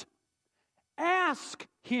Christ. Ask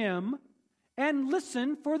Him and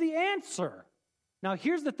listen for the answer. Now,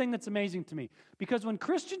 here's the thing that's amazing to me. Because when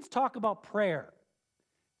Christians talk about prayer,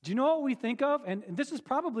 do you know what we think of? And this is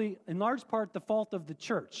probably, in large part, the fault of the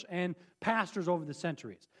church and pastors over the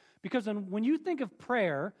centuries. Because when you think of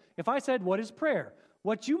prayer, if I said, what is prayer?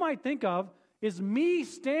 What you might think of is me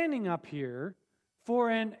standing up here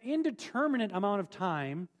for an indeterminate amount of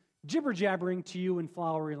time, jibber-jabbering to you in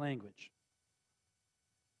flowery language.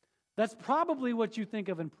 That's probably what you think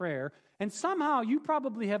of in prayer. And somehow you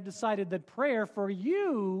probably have decided that prayer for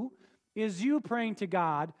you is you praying to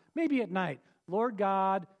God, maybe at night. Lord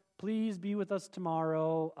God, please be with us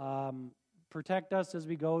tomorrow. Protect us as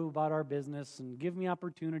we go about our business and give me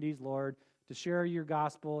opportunities, Lord, to share your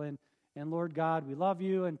gospel. And Lord God, we love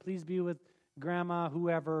you, and please be with grandma,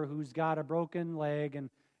 whoever, who's got a broken leg, and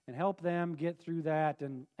help them get through that.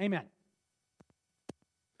 And amen.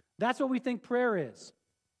 That's what we think prayer is.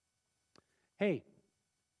 Hey,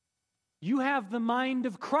 you have the mind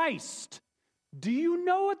of Christ. Do you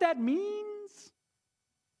know what that means?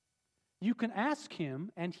 You can ask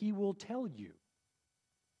Him, and He will tell you.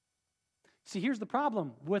 See, here's the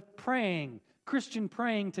problem with praying, Christian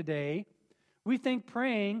praying today. We think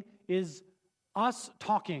praying is us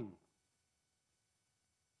talking.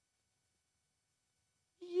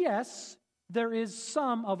 Yes, there is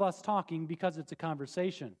some of us talking because it's a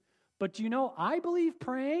conversation. But you know, I believe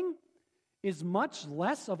praying is much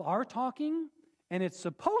less of our talking, and it's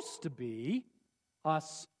supposed to be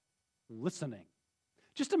us listening.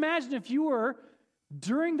 Just imagine if you were,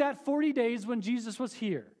 during that 40 days when Jesus was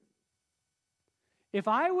here, if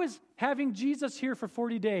I was having Jesus here for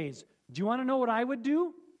 40 days, do you want to know what I would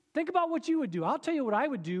do? Think about what you would do. I'll tell you what I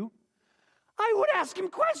would do. I would ask Him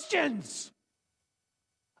questions.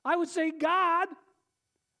 I would say, God,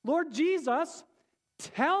 Lord Jesus,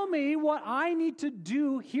 tell me what I need to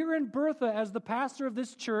do here in Bertha as the pastor of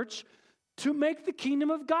this church to make the kingdom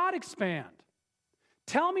of God expand.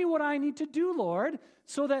 Tell me what I need to do, Lord,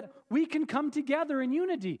 so that we can come together in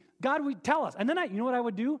unity. God, tell us. And then you know what I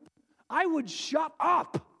would do? I would shut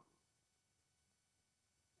up.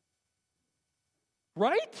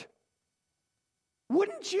 Right?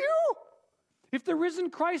 Wouldn't you? If the risen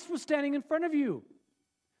Christ was standing in front of you,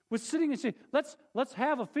 was sitting and saying, let's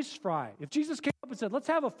have a fish fry. If Jesus came up and said, let's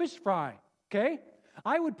have a fish fry, okay?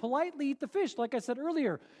 I would politely eat the fish, like I said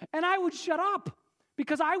earlier, and I would shut up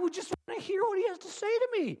because I would just want to hear what He has to say to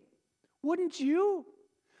me. Wouldn't you?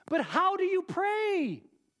 But how do you pray?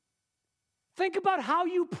 Think about how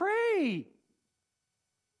you pray.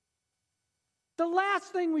 The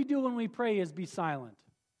last thing we do when we pray is be silent.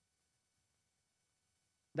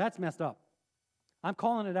 That's messed up. I'm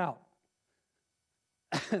calling it out.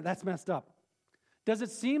 That's messed up. Does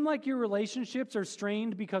it seem like your relationships are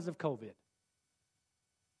strained because of COVID?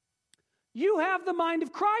 You have the mind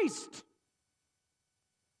of Christ.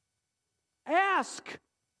 Ask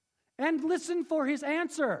and listen for His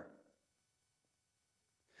answer.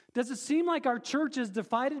 Does it seem like our church is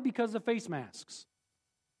divided because of face masks?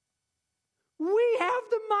 We have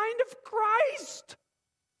the mind of Christ.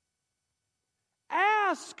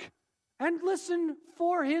 Ask and listen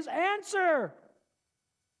for His answer.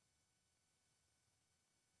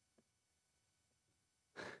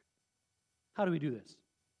 How do we do this?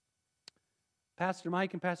 Pastor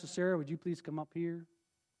Mike and Pastor Sarah, would you please come up here?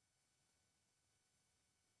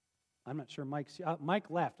 I'm not sure Mike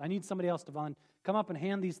left. I need somebody else to come up and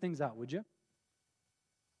hand these things out, would you?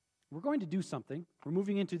 We're going to do something. We're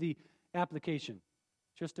moving into the application.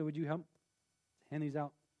 Trista, would you help hand these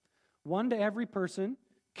out? One to every person.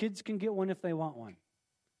 Kids can get one if they want one.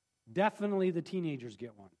 Definitely the teenagers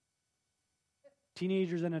get one.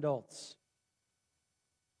 Teenagers and adults.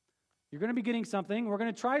 You're going to be getting something. We're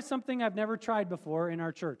going to try something I've never tried before in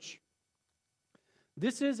our church.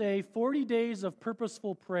 This is a 40 days of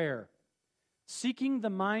purposeful prayer, seeking the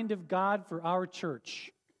mind of God for our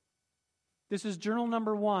church. This is journal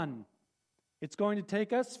number 1. It's going to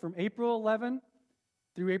take us from April 11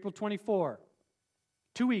 through April 24.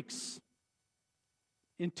 2 weeks.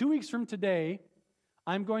 in 2 weeks from today,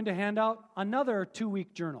 I'm going to hand out another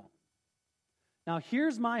 2-week journal. Now,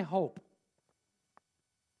 here's my hope.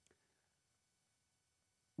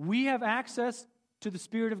 We have access to the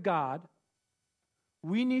Spirit of God.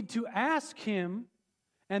 We need to ask Him,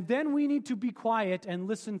 and then we need to be quiet and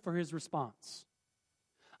listen for His response.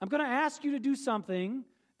 I'm going to ask you to do something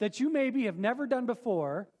that you maybe have never done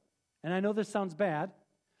before, and I know this sounds bad.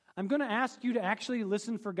 I'm going to ask you to actually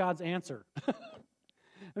listen for God's answer.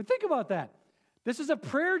 And think about that. This is a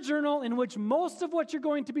prayer journal in which most of what you're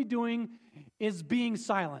going to be doing is being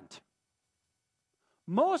silent.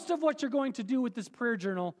 Most of what you're going to do with this prayer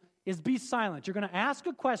journal is be silent. You're going to ask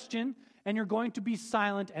a question, and you're going to be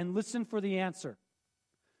silent and listen for the answer.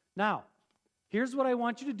 Now, here's what I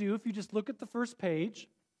want you to do. If you just look at the first page,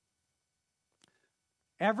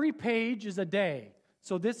 every page is a day.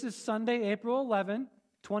 So this is Sunday, April 11,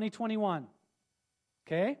 2021.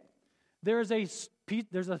 Okay? There's a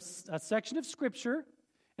section of Scripture,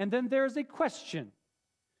 and then there's a question.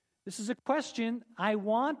 This is a question. I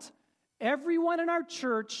want everyone in our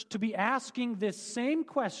church to be asking this same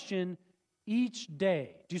question each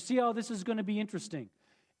day. Do you see how this is going to be interesting?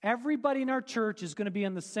 Everybody in our church is going to be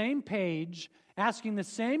on the same page, asking the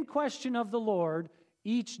same question of the Lord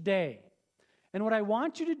each day. And what I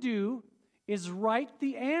want you to do is write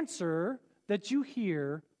the answer that you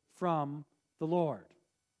hear from the Lord.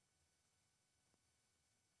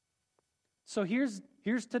 So here's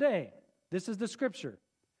today. This is the Scripture.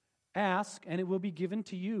 Ask, and it will be given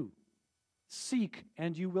to you. Seek,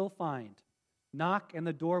 and you will find. Knock, and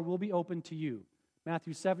the door will be opened to you.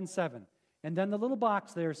 Matthew 7:7. And then the little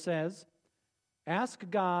box there says, ask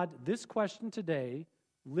God this question today,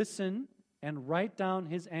 listen, and write down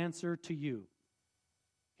His answer to you.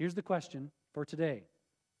 Here's the question for today.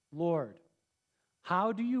 Lord,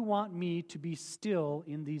 how do you want me to be still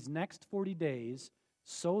in these next 40 days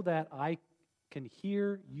so that I can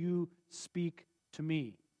hear you speak to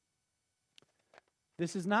me?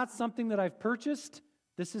 This is not something that I've purchased.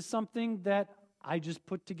 This is something that I just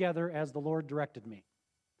put together as the Lord directed me.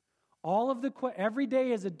 Every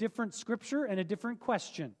day is a different scripture and a different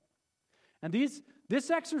question. And this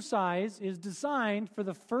exercise is designed for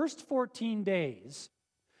the first 14 days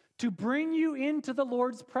to bring you into the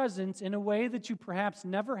Lord's presence in a way that you perhaps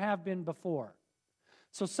never have been before.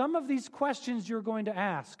 So some of these questions you're going to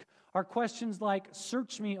ask are questions like,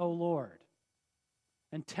 search me, O Lord,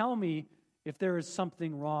 and tell me if there is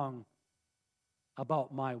something wrong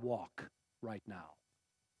about my walk right now.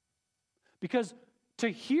 Because to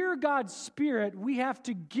hear God's Spirit, we have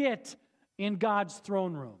to get in God's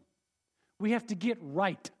throne room. We have to get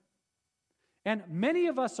right. And many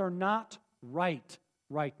of us are not right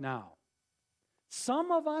now.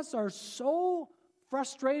 Some of us are so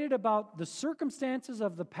frustrated about the circumstances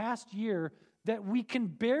of the past year that we can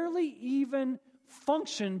barely even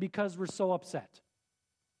function because we're so upset.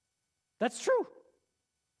 That's true.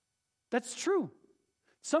 That's true.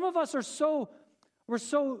 Some of us we're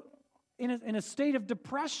so in a state of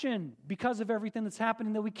depression because of everything that's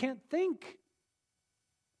happening that we can't think.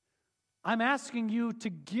 I'm asking you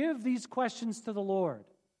to give these questions to the Lord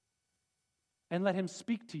and let Him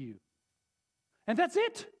speak to you. And that's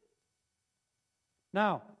it.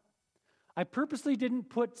 Now, I purposely didn't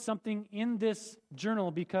put something in this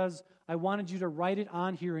journal because I wanted you to write it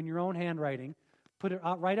on here in your own handwriting. Put it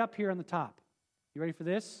right up here on the top. You ready for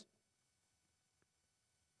this?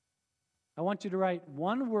 I want you to write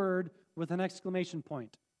one word with an exclamation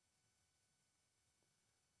point.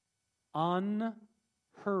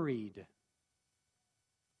 Unhurried.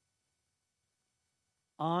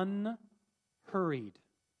 Unhurried.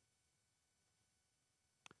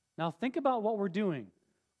 Now think about what we're doing.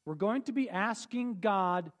 We're going to be asking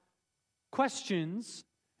God questions,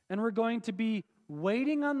 and we're going to be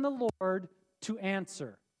waiting on the Lord to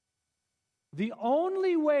answer. The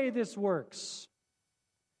only way this works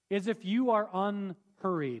is if you are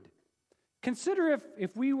unhurried. Consider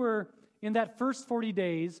if we were in that first 40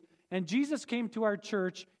 days and Jesus came to our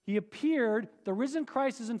church, He appeared, the risen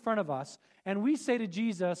Christ is in front of us, and we say to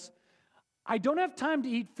Jesus, I don't have time to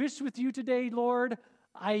eat fish with you today, Lord.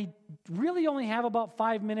 I really only have about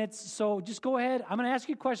 5 minutes, so just go ahead. I'm going to ask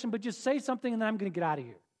you a question, but just say something and then I'm going to get out of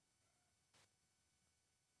here.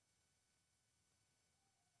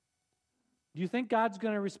 Do you think God's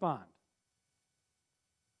going to respond?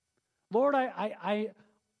 Lord, I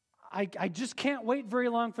just can't wait very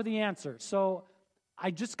long for the answer, so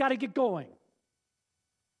I just got to get going.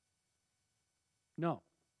 No.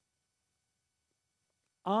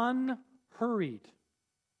 Unhurried.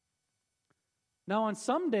 Now, on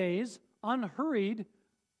some days, unhurried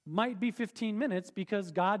might be 15 minutes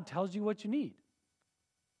because God tells you what you need.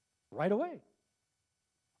 right away.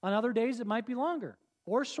 On other days, it might be longer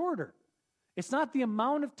or shorter. It's not the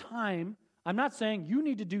amount of time. I'm not saying you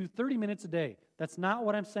need to do 30 minutes a day. That's not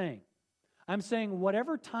what I'm saying. I'm saying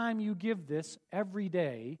whatever time you give this every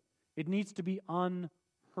day, it needs to be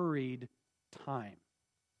unhurried time.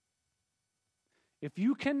 If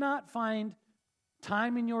you cannot find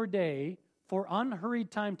time in your day for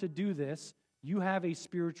unhurried time to do this, you have a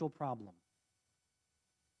spiritual problem.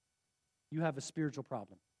 You have a spiritual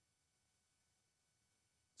problem.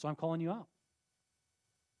 So I'm calling you out.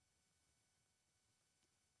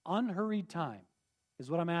 Unhurried time is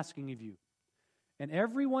what I'm asking of you. And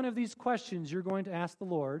every one of these questions you're going to ask the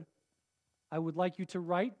Lord, I would like you to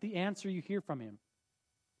write the answer you hear from Him.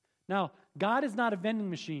 Now, God is not a vending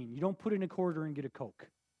machine. You don't put in a quarter and get a Coke,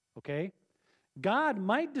 okay? God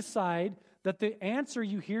might decide that the answer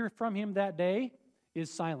you hear from Him that day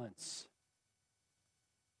is silence.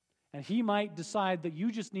 And He might decide that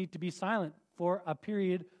you just need to be silent for a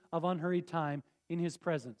period of unhurried time in His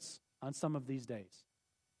presence on some of these days.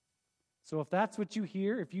 So if that's what you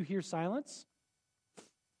hear, if you hear silence,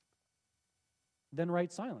 then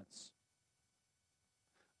write silence.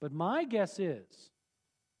 But my guess is,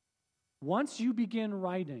 once you begin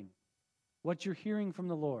writing what you're hearing from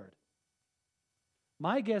the Lord,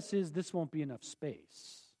 my guess is this won't be enough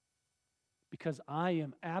space, because I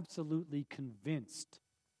am absolutely convinced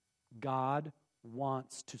God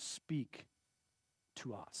wants to speak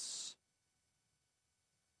to us.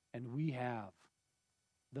 And we have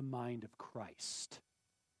the mind of Christ.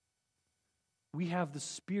 We have the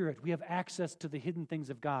Spirit. We have access to the hidden things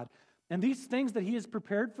of God. And these things that He has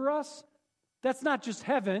prepared for us, that's not just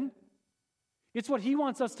heaven. It's what He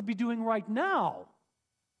wants us to be doing right now,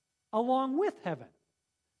 along with heaven.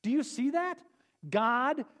 Do you see that?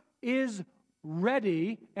 God is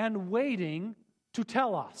ready and waiting to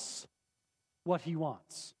tell us what He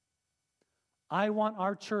wants. I want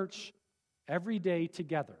our church every day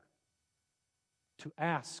together to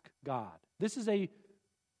ask God. This is a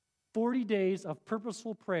 40 days of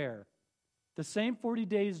purposeful prayer, the same 40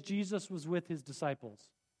 days Jesus was with His disciples.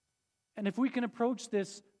 And if we can approach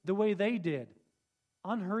this the way they did,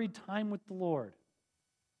 unhurried time with the Lord,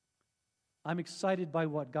 I'm excited by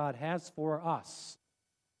what God has for us.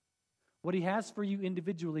 What He has for you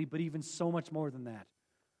individually, but even so much more than that.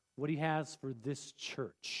 What He has for this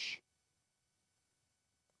church.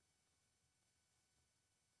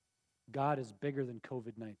 God is bigger than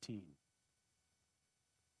COVID-19.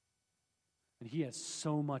 And He has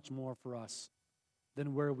so much more for us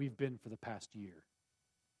than where we've been for the past year.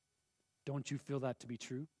 Don't you feel that to be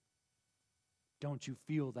true? Don't you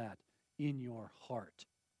feel that in your heart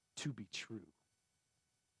to be true?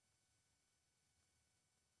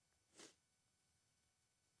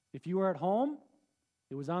 If you are at home,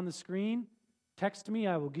 it was on the screen, text me,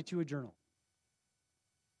 I will get you a journal.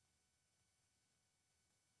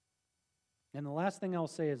 And the last thing I'll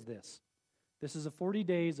say is this. This is a 40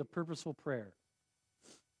 days of purposeful prayer.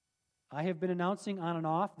 I have been announcing on and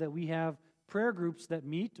off that we have prayer groups that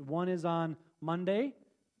meet. One is on Monday.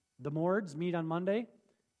 The Mords meet on Monday.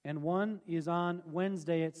 And one is on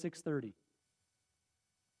Wednesday at 6:30.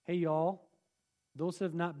 Hey, y'all, those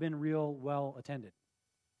have not been real well attended.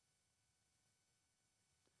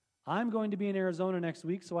 I'm going to be in Arizona next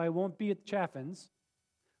week, so I won't be at the Chaffins.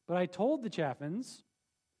 But I told the Chaffins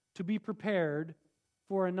to be prepared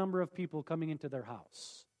for a number of people coming into their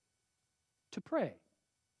house to pray.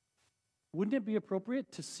 Wouldn't it be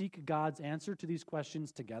appropriate to seek God's answer to these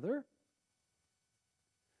questions together?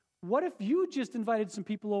 What if you just invited some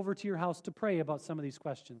people over to your house to pray about some of these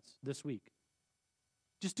questions this week?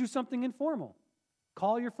 Just do something informal.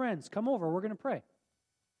 Call your friends. Come over. We're going to pray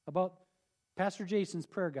about Pastor Jason's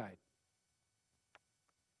prayer guide.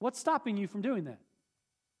 What's stopping you from doing that?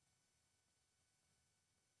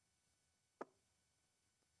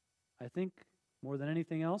 I think more than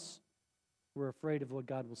anything else, we're afraid of what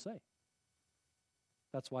God will say.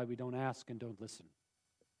 That's why we don't ask and don't listen.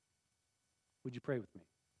 Would you pray with me?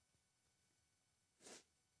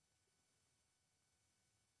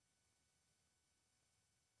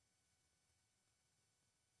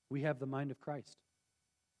 We have the mind of Christ,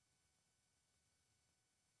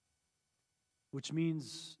 which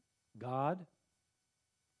means, God,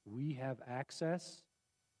 we have access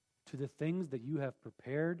to the things that you have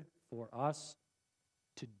prepared for us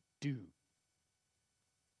to do.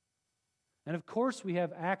 And of course, we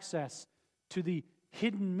have access to the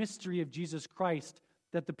hidden mystery of Jesus Christ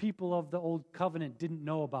that the people of the Old Covenant didn't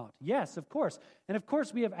know about. Yes, of course. And of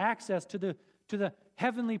course, we have access to the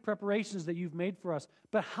heavenly preparations that you've made for us.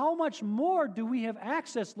 But how much more do we have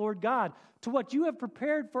access, Lord God, to what you have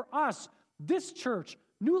prepared for us, this church,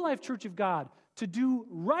 New Life Church of God to do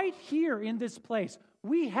right here in this place.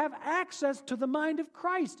 We have access to the mind of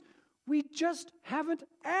Christ. We just haven't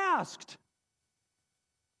asked.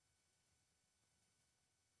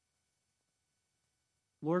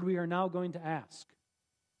 Lord, we are now going to ask.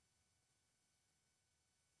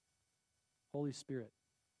 Holy Spirit,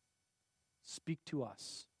 speak to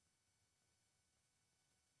us.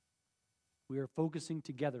 We are focusing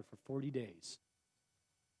together for 40 days.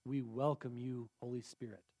 We welcome you, Holy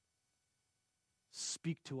Spirit.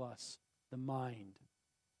 Speak to us the mind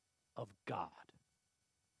of God.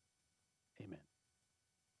 Amen.